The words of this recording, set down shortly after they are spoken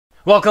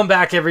Welcome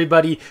back,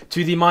 everybody,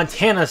 to the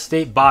Montana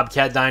State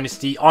Bobcat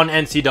Dynasty on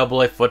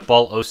NCAA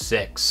Football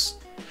 06.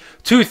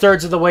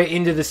 Two-thirds of the way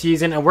into the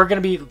season, and we're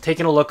going to be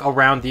taking a look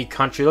around the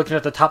country. Looking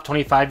at the top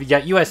 25, you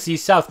got USC,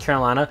 South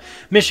Carolina,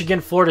 Michigan,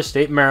 Florida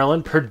State,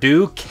 Maryland,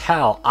 Purdue,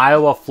 Cal,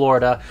 Iowa,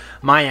 Florida,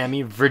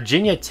 Miami,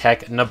 Virginia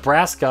Tech,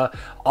 Nebraska,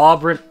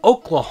 Auburn,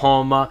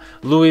 Oklahoma,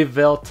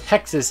 Louisville,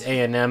 Texas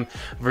A&M,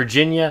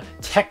 Virginia,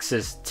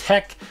 Texas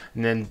Tech,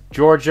 and then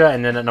Georgia,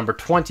 and then at number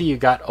 20, you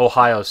got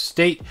Ohio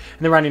State,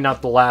 and then rounding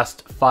out the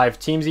last 5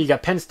 teams, you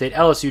got Penn State,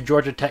 LSU,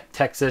 Georgia Tech,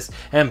 Texas,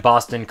 and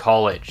Boston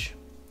College.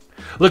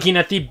 Looking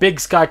at the Big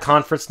Sky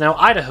Conference now,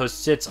 Idaho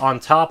sits on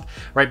top.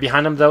 Right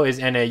behind them, though, is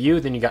NAU.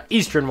 Then you got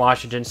Eastern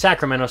Washington,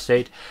 Sacramento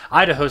State,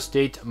 Idaho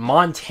State,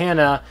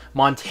 Montana,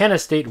 Montana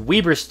State,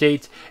 Weber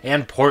State,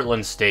 and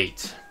Portland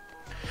State.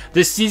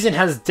 This season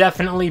has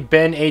definitely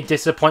been a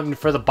disappointment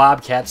for the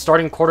Bobcats.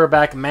 Starting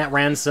quarterback Matt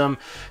Ransom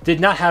did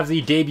not have the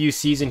debut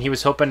season he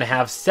was hoping to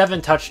have.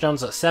 7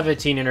 touchdowns,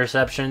 17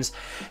 interceptions,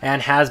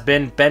 and has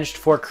been benched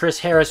for Chris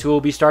Harris, who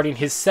will be starting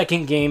his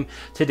second game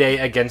today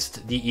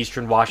against the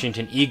Eastern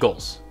Washington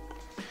Eagles.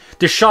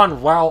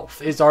 Deshaun Ralph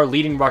is our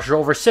leading rusher,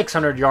 over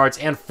 600 yards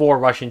and 4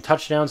 rushing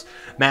touchdowns.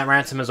 Matt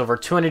Ransom is over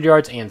 200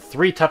 yards and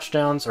 3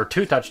 touchdowns, or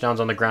 2 touchdowns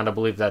on the ground, I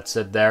believe that's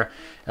it there,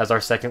 as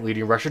our second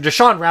leading rusher.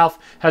 Deshaun Ralph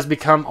has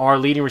become our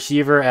leading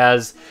receiver,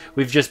 as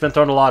we've just been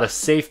throwing a lot of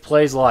safe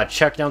plays, a lot of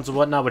checkdowns and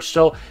whatnot, which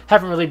still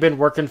haven't really been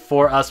working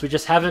for us. We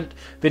just haven't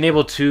been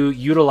able to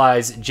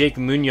utilize Jake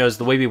Munoz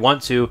the way we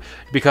want to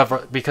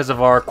because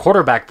of our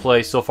quarterback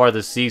play so far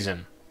this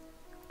season.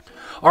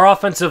 Our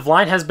offensive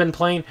line has been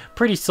playing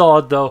pretty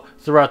solid, though,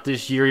 throughout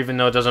this year, even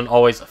though it doesn't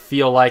always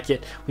feel like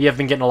it. We have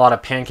been getting a lot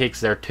of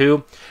pancakes there,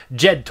 too.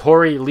 Jed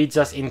Torrey leads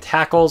us in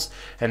tackles.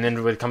 And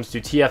then when it comes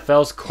to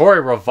TFLs,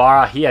 Corey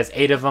Rivera, he has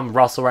 8 of them.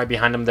 Russell right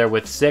behind him there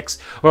with 6.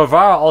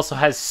 Rivera also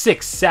has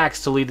 6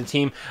 sacks to lead the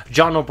team.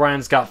 John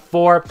O'Brien's got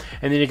 4.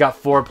 And then you got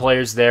 4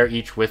 players there,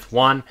 each with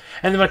 1.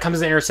 And then when it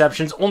comes to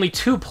interceptions, only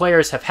 2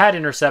 players have had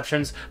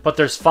interceptions, but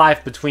there's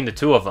 5 between the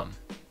 2 of them.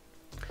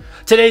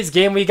 Today's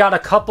game, we got a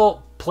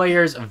couple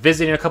players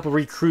visiting, a couple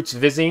recruits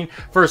visiting.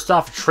 First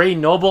off, Trey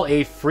Noble,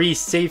 a free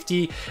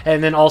safety,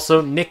 and then also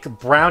Nick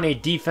Brown, a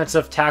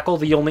defensive tackle,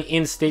 the only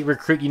in-state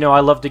recruit. You know, I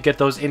love to get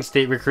those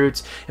in-state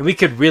recruits, and we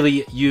could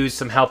really use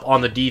some help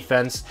on the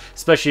defense,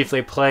 especially if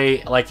they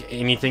play like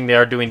anything they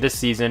are doing this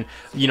season.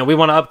 You know, we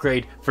want to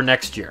upgrade for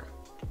next year.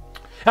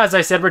 As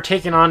I said, we're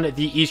taking on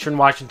the Eastern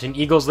Washington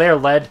Eagles. They are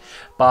led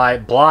by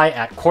Bly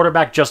at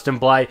quarterback, Justin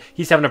Bly.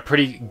 He's having a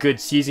pretty good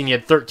season. He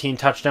had 13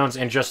 touchdowns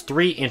and just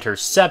 3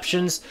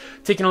 interceptions.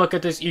 Taking a look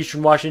at this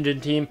Eastern Washington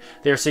team,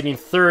 they're sitting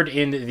 3rd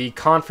in the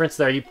conference.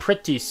 They're a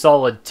pretty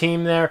solid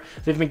team there.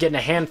 They've been getting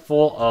a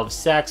handful of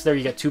sacks there.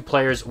 You got 2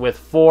 players with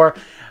 4.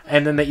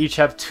 And then they each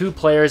have 2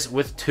 players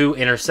with 2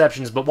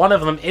 interceptions. But one of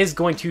them is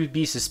going to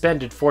be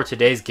suspended for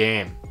today's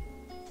game.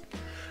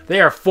 They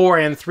are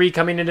 4-3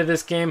 coming into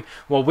this game,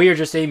 while we are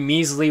just a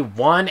measly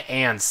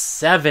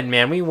 1-7,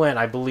 man. We went,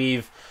 I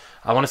believe,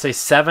 I want to say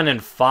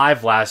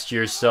 7-5 last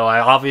year, so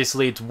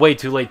obviously it's way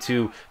too late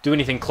to do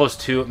anything close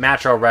to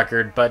match our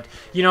record. But,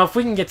 you know, if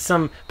we can get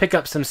pick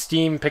up some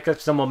steam, pick up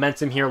some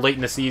momentum here late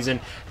in the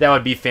season, that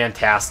would be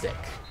fantastic.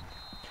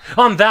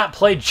 On that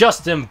play,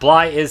 Justin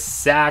Bly is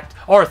sacked.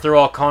 Arthur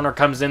O'Connor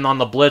comes in on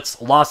the blitz,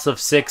 loss of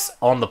 6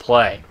 on the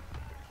play.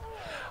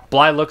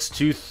 Bly looks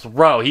to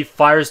throw. He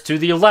fires to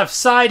the left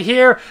side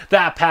here.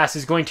 That pass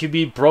is going to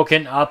be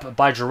broken up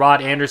by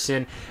Gerard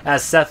Anderson,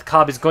 as Seth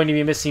Cobb is going to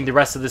be missing the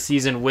rest of the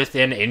season with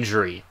an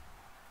injury.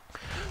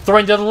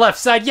 Throwing to the left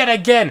side yet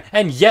again,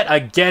 and yet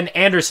again,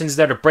 Anderson's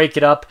there to break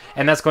it up,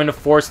 and that's going to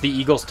force the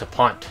Eagles to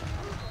punt.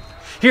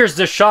 Here's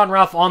Deshaun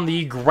Ralph on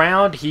the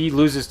ground. He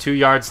loses 2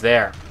 yards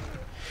there.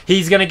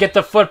 He's going to get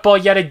the football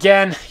yet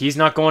again. He's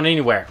not going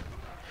anywhere.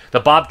 The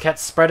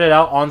Bobcats spread it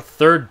out on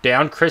 3rd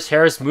down. Chris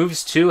Harris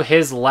moves to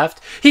his left.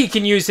 He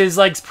can use his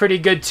legs pretty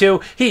good too.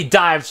 He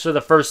dives for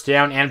the 1st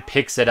down and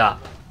picks it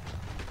up.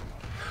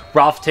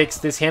 Ralph takes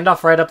this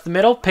handoff right up the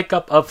middle.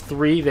 Pickup of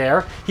 3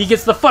 there. He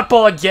gets the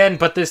football again,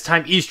 but this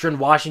time Eastern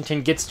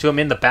Washington gets to him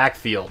in the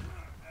backfield.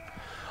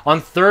 On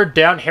 3rd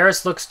down,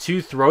 Harris looks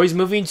to throw. He's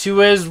moving to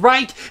his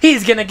right.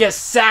 He's going to get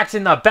sacked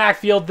in the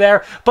backfield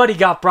there, but he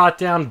got brought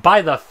down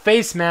by the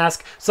face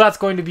mask, so that's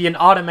going to be an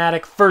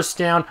automatic 1st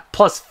down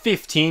plus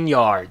 15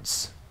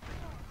 yards.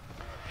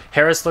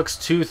 Harris looks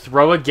to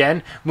throw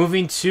again,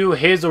 moving to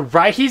his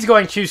right. He's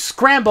going to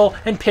scramble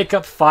and pick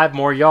up 5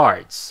 more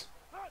yards.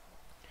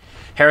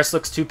 Harris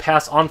looks to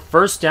pass on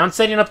 1st down,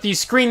 setting up the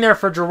screen there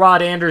for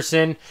Gerard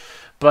Anderson.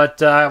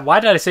 But why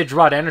did I say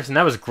Gerard Anderson?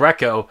 That was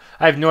Greco.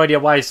 I have no idea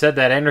why I said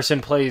that.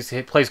 Anderson plays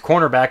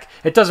cornerback.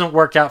 It doesn't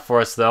work out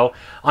for us, though.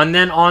 And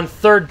then on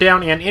 3rd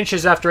down and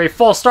inches after a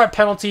false start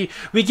penalty,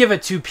 we give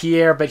it to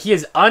Pierre, but he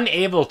is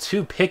unable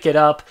to pick it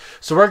up.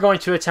 So we're going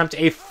to attempt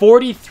a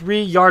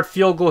 43-yard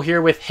field goal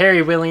here with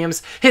Harry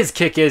Williams. His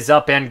kick is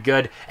up and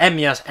good.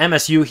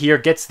 MSU here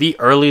gets the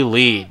early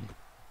lead.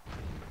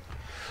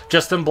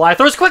 Justin Bly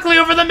throws quickly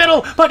over the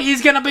middle, but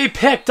he's going to be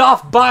picked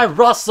off by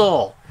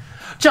Russell.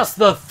 Just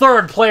the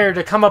third player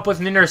to come up with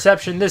an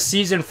interception this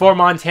season for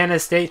Montana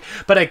State,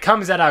 but it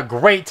comes at a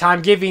great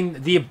time,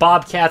 giving the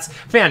Bobcats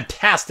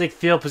fantastic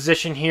field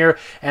position here,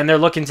 and they're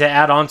looking to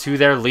add on to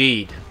their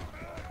lead.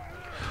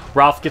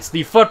 Ralph gets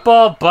the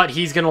football, but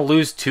he's going to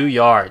lose 2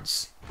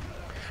 yards.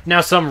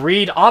 Now some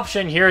read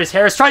option here as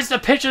Harris tries to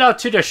pitch it out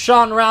to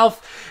Deshaun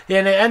Ralph,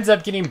 and it ends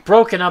up getting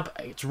broken up.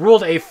 It's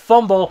ruled a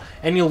fumble,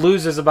 and he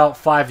loses about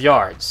 5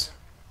 yards.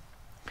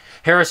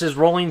 Harris is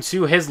rolling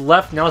to his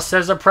left, now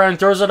says a prayer and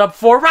throws it up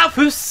for Ralph,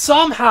 who's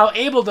somehow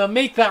able to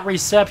make that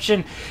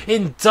reception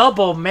in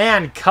double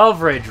man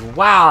coverage.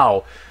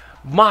 Wow.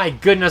 My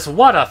goodness,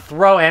 what a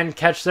throw and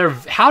catch there.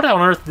 How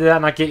on earth did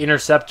that not get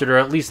intercepted or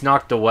at least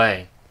knocked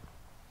away?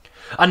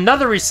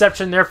 Another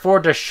reception there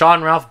for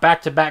Deshaun Ralph.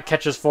 Back-to-back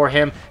catches for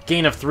him.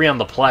 Gain of 3 on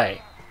the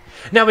play.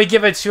 Now we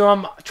give it to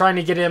him, trying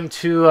to get him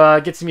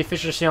to get some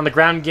efficiency on the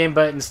ground game,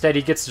 but instead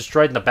he gets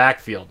destroyed in the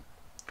backfield.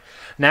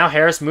 Now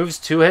Harris moves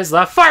to his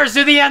left, fires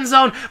to the end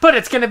zone, but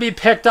it's going to be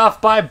picked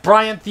off by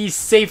Bryant, the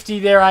safety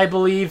there, I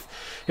believe.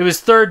 It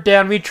was 3rd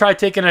down. We tried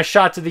taking a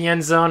shot to the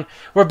end zone.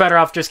 We're better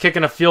off just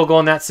kicking a field goal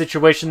in that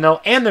situation,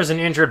 though, and there's an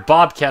injured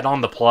Bobcat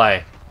on the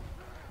play.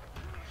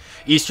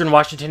 Eastern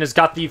Washington has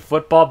got the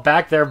football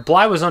back there.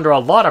 Bly was under a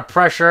lot of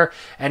pressure,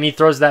 and he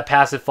throws that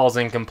pass. It falls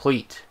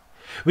incomplete.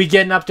 We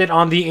get an update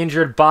on the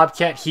injured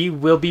Bobcat. He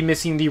will be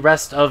missing the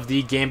rest of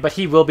the game, but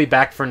he will be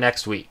back for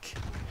next week.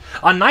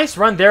 A nice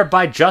run there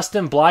by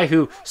Justin Bly,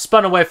 who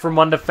spun away from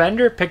one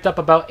defender, picked up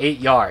about 8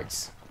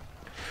 yards.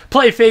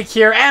 Play fake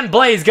here, and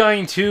Blay's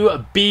going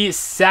to be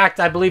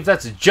sacked. I believe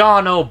that's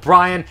John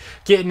O'Brien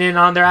getting in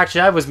on there.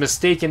 Actually, I was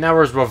mistaken. That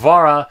was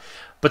Rivara.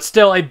 But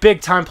still, a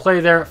big-time play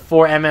there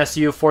for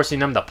MSU, forcing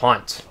them to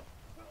punt.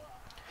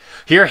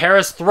 Here,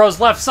 Harris throws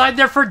left side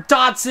there for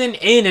Dotson,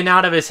 in and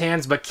out of his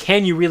hands, but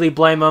can you really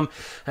blame him,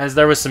 as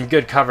there was some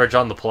good coverage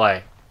on the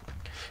play.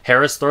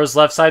 Harris throws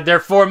left side there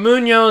for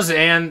Munoz,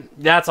 and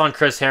that's on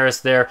Chris Harris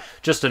there.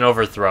 Just an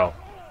overthrow.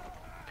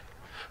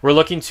 We're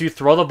looking to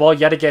throw the ball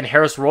yet again.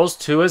 Harris rolls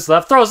to his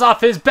left, throws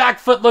off his back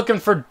foot, looking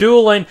for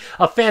Doolin.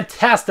 A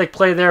fantastic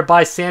play there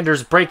by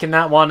Sanders, breaking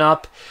that one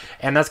up,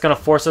 and that's going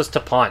to force us to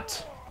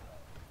punt.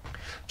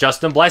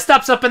 Justin Bly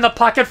steps up in the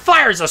pocket,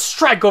 fires a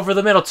strike over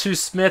the middle to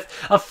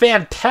Smith. A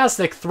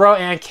fantastic throw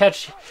and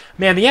catch.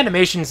 Man, the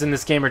animations in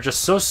this game are just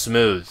so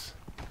smooth.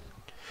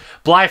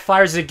 Bly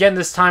fires again,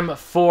 this time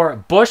for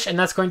Bush, and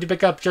that's going to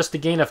pick up just a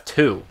gain of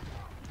 2.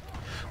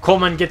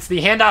 Coleman gets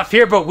the handoff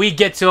here, but we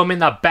get to him in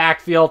the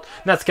backfield.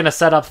 And that's going to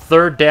set up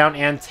 3rd down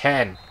and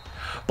 10.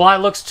 Bly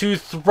looks to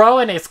throw,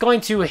 and it's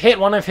going to hit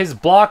one of his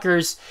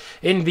blockers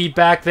in the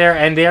back there,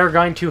 and they are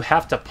going to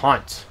have to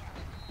punt.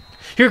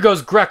 Here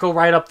goes Greco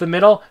right up the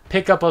middle,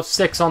 pickup of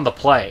 6 on the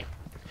play.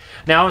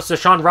 Now it's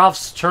Deshaun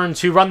Ralph's turn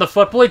to run the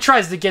football. He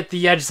tries to get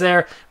the edge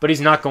there, but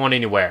he's not going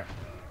anywhere.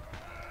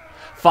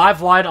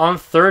 5 wide on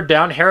 3rd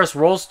down. Harris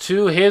rolls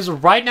to his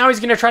right. Now he's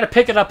going to try to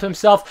pick it up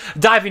himself,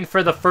 diving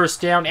for the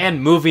 1st down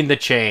and moving the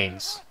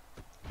chains.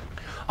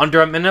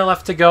 Under a minute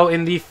left to go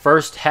in the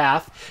first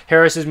half.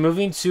 Harris is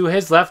moving to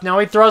his left. Now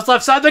he throws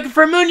left side looking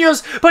for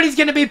Munoz, but he's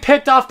going to be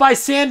picked off by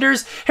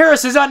Sanders.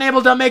 Harris is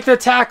unable to make the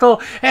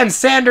tackle, and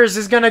Sanders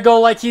is going to go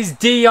like he's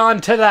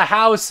Dion to the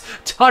house.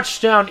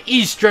 Touchdown,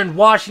 Eastern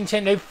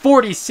Washington, a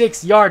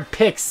 46-yard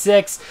pick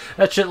 6.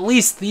 That's at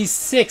least the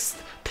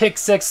 6th pick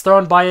 6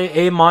 thrown by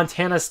a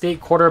Montana State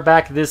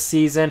quarterback this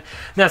season.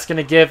 And that's going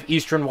to give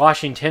Eastern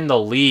Washington the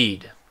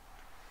lead.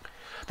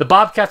 The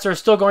Bobcats are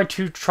still going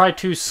to try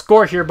to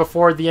score here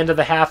before the end of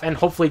the half and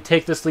hopefully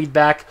take this lead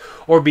back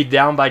or be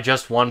down by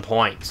just 1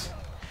 point.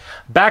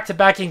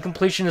 Back-to-back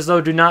incompletions,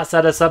 though, do not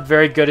set us up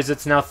very good as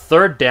it's now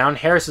 3rd down.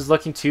 Harris is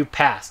looking to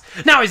pass.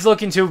 Now he's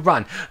looking to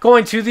run.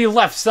 Going to the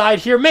left side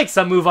here, makes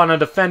a move on a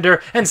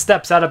defender and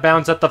steps out of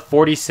bounds at the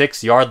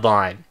 46-yard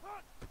line.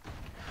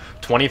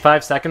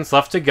 25 seconds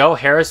left to go.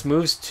 Harris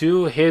moves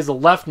to his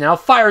left now,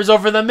 fires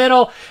over the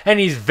middle, and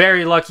he's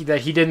very lucky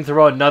that he didn't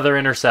throw another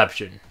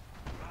interception.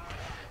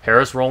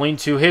 Harris rolling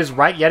to his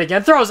right yet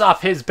again, throws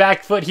off his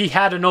back foot. He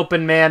had an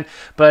open man,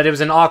 but it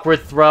was an awkward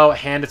throw,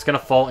 and it's going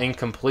to fall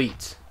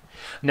incomplete.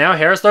 Now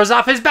Harris throws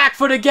off his back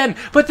foot again,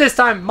 but this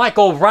time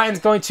Michael Ryan's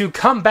going to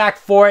come back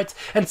for it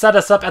and set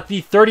us up at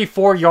the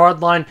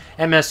 34-yard line.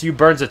 MSU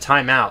burns a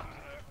timeout.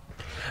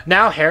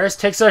 Now Harris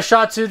takes a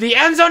shot to the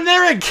end zone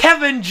there, and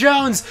Kevin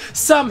Jones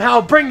somehow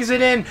brings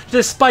it in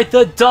despite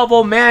the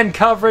double man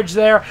coverage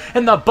there.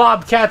 And the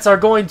Bobcats are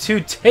going to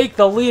take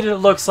the lead, it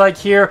looks like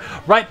here,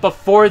 right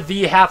before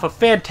the half. A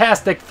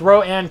fantastic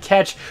throw and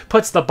catch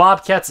puts the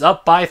Bobcats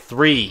up by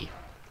 3.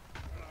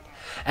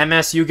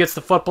 MSU gets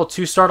the football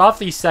to start off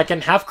the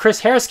second half.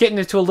 Chris Harris getting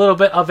into a little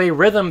bit of a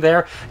rhythm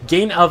there.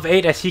 Gain of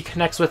 8 as he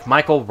connects with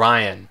Michael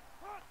Ryan.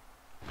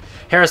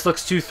 Harris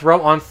looks to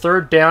throw on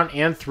 3rd down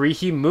and 3.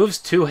 He moves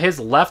to his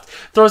left,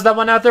 throws that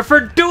one out there for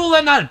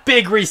Doolin. A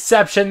big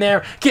reception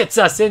there, gets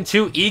us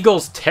into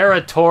Eagles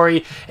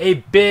territory. A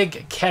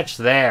big catch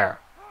there.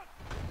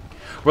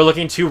 We're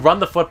looking to run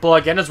the football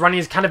again, as running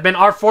has kind of been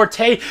our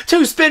forte.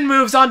 2 spin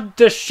moves on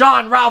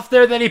Deshaun Ralph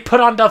there that he put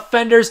on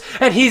defenders,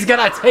 and he's going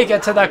to take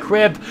it to the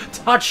crib.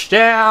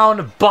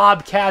 Touchdown,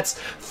 Bobcats,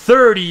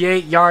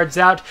 38 yards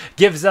out,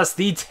 gives us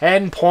the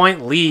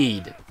 10-point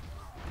lead.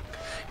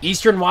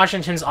 Eastern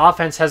Washington's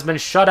offense has been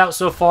shut out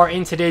so far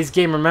in today's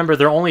game. Remember,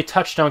 their only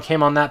touchdown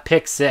came on that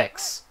pick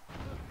 6.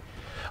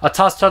 A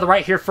toss to the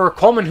right here for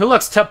Coleman, who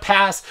looks to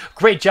pass.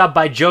 Great job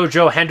by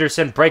JoJo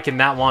Henderson breaking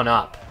that one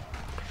up.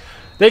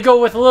 They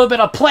go with a little bit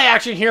of play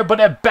action here, but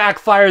it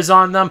backfires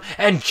on them.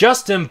 And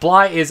Justin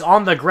Bly is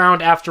on the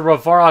ground after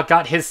Rivera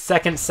got his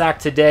 2nd sack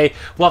today.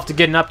 We'll have to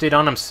get an update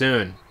on him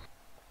soon.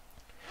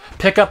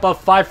 Pickup of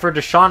 5 for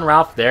Deshaun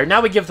Ralph there.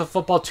 Now we give the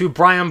football to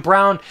Brian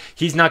Brown.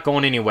 He's not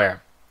going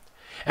anywhere.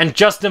 And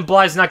Justin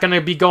Bly's not going to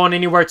be going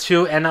anywhere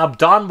too. An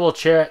abdominal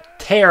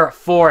tear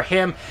for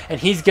him. And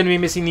he's going to be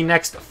missing the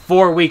next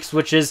 4 weeks,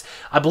 which is,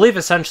 I believe,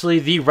 essentially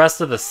the rest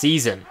of the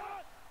season.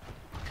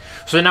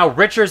 So now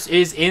Richards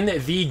is in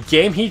the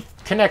game. He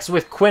connects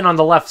with Quinn on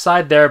the left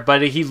side there,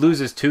 but he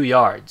loses 2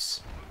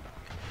 yards.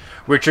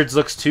 Richards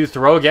looks to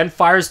throw again,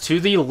 fires to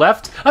the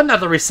left.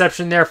 Another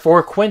reception there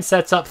for Quinn,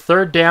 sets up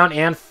 3rd down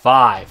and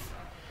 5.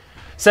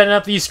 Setting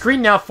up the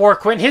screen now for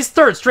Quinn, his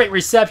 3rd straight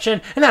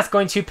reception, and that's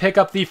going to pick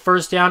up the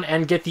 1st down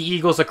and get the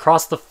Eagles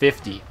across the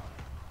 50.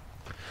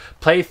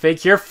 Play fake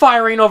here,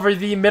 firing over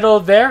the middle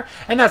there,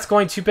 and that's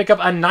going to pick up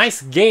a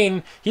nice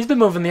gain. He's been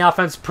moving the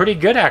offense pretty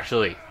good,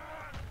 actually.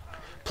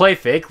 Play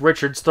fake,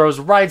 Richards throws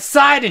right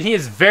side, and he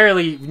is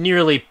very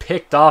nearly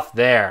picked off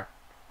there.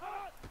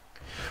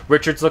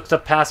 Richards looks to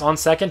pass on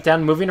 2nd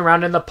down, moving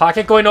around in the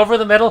pocket, going over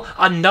the middle.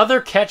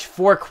 Another catch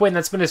for Quinn.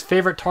 That's been his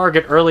favorite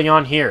target early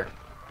on here.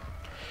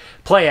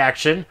 Play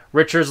action,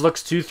 Richards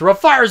looks to throw,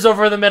 fires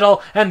over the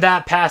middle, and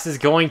that pass is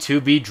going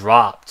to be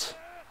dropped.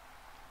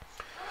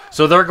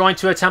 So they're going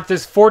to attempt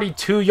this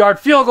 42-yard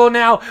field goal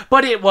now,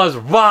 but it was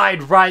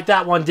wide right.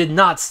 That one did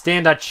not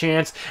stand a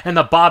chance, and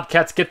the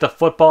Bobcats get the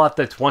football at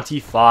the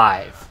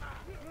 25.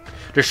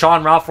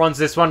 Deshaun Ralph runs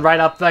this one right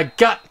up the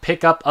gut,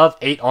 pickup of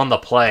 8 on the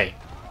play.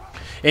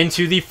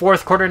 Into the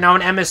 4th quarter now,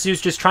 and MSU's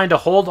just trying to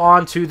hold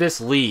on to this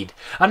lead.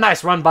 A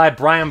nice run by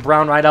Brian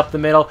Brown right up the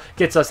middle,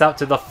 gets us out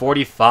to the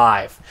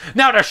 45.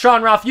 Now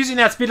Deshaun Ralph using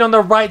that speed on the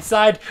right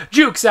side,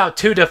 jukes out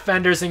 2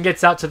 defenders and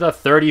gets out to the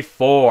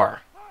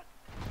 34.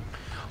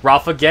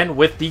 Ralph again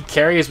with the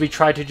carry as we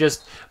try to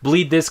just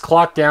bleed this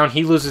clock down.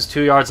 He loses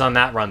 2 yards on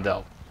that run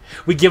though.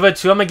 We give it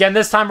to him again,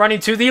 this time running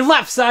to the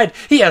left side.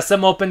 He has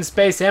some open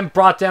space and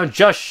brought down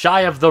just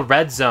shy of the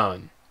red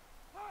zone.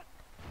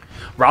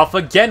 Ralph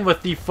again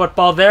with the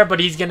football there, but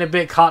he's going to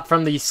be caught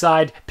from the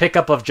side.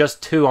 Pickup of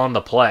just 2 on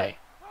the play.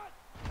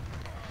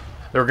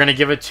 They're going to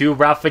give it to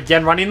Ralph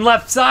again, running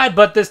left side,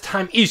 but this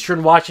time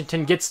Eastern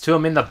Washington gets to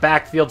him in the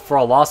backfield for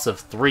a loss of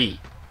 3.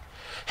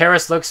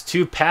 Harris looks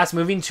to pass,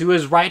 moving to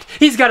his right.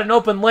 He's got an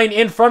open lane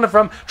in front of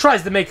him.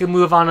 Tries to make a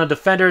move on a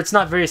defender. It's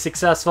not very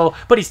successful,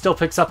 but he still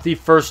picks up the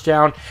 1st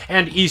down,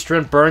 and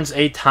Eastern burns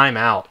a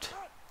timeout.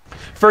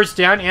 1st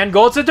down and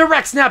goal. It's a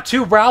direct snap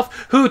to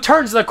Ralph, who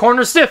turns the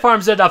corner, stiff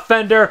arms a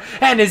defender,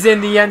 and is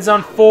in the end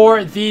zone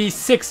for the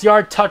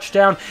 6-yard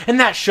touchdown, and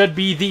that should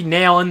be the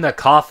nail in the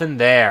coffin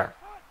there.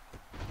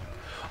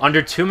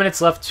 Under 2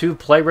 minutes left to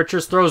play.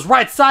 Richards throws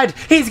right side.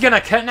 He's going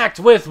to connect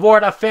with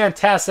Ward. A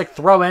fantastic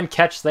throw and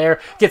catch there.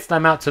 Gets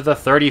them out to the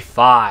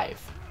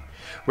 35.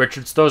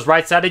 Richards throws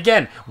right side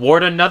again.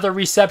 Ward another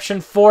reception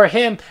for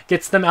him.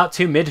 Gets them out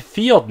to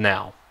midfield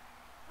now.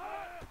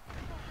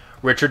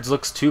 Richards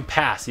looks to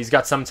pass. He's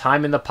got some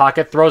time in the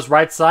pocket. Throws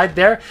right side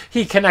there.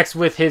 He connects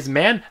with his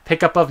man.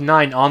 Pickup of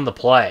 9 on the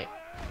play.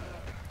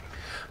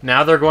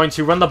 Now they're going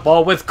to run the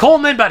ball with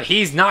Coleman, but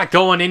he's not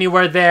going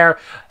anywhere there.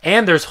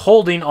 And there's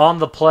holding on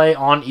the play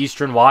on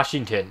Eastern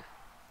Washington.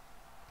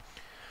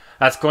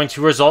 That's going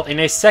to result in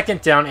a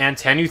 2nd down and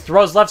 10. Who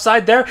throws left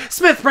side there.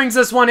 Smith brings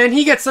this one in.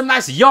 He gets some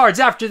nice yards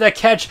after the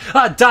catch.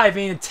 A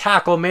diving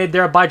tackle made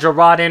there by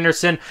Gerard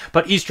Anderson.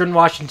 But Eastern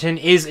Washington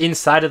is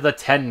inside of the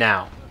 10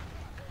 now.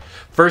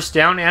 1st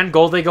down and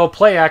goal. They go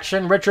play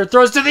action. Richard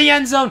throws to the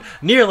end zone.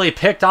 Nearly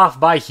picked off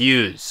by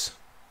Hughes.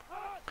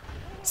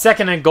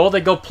 2nd and goal,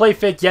 they go play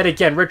fake yet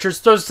again. Richards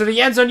throws to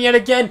the end zone yet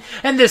again,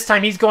 and this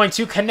time he's going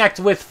to connect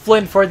with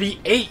Flynn for the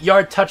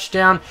 8-yard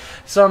touchdown.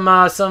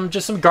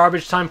 Just some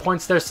garbage time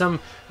points there,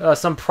 some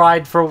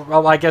pride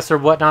for, I guess, or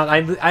whatnot.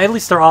 At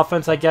least their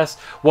offense, I guess,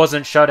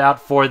 wasn't shut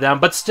out for them,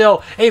 but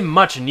still a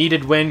much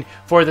needed win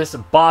for this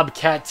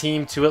Bobcat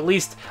team to at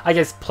least, I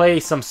guess, play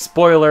some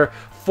spoiler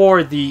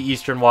for the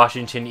Eastern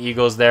Washington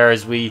Eagles there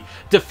as we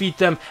defeat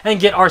them and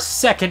get our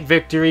 2nd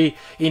victory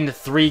in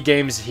 3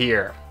 games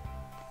here.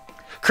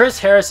 Chris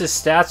Harris's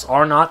stats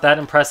are not that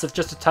impressive.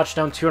 Just a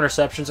touchdown, 2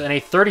 interceptions, and a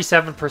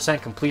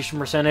 37% completion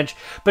percentage.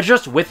 But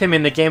just with him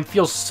in the game,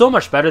 feels so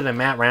much better than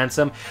Matt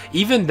Ransom,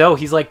 even though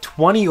he's like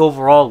 20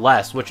 overall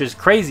less, which is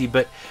crazy,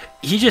 but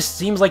he just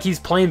seems like he's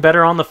playing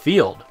better on the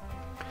field.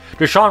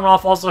 Deshaun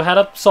Ralph also had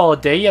a solid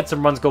day. He had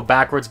some runs go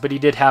backwards, but he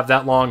did have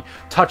that long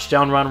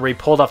touchdown run where he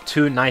pulled off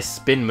 2 nice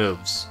spin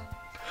moves.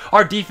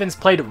 Our defense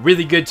played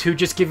really good too,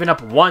 just giving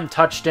up 1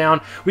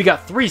 touchdown. We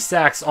got 3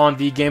 sacks on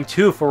the game,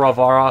 2 for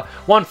Ravara,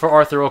 1 for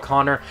Arthur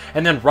O'Connor,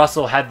 and then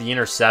Russell had the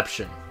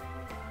interception.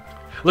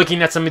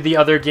 Looking at some of the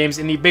other games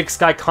in the Big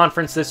Sky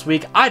Conference this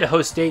week,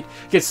 Idaho State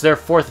gets their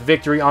 4th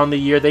victory on the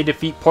year. They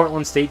defeat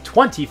Portland State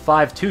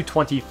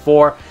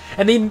 25-24.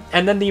 And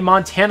then the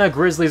Montana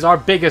Grizzlies, our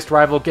biggest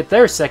rival, get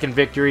their 2nd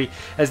victory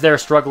as they're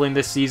struggling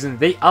this season.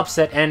 They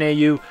upset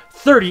NAU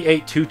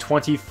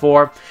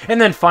 38-24. And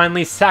then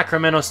finally,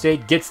 Sacramento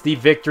State gets the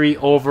victory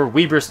over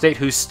Weber State,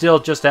 who's still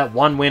just at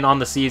 1 win on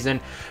the season.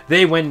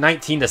 They win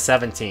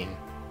 19-17.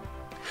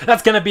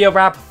 That's going to be a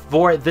wrap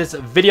for this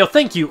video.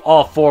 Thank you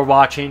all for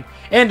watching.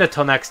 And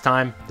until next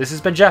time, this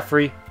has been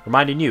Jeffrey,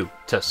 reminding you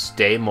to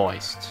stay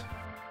moist.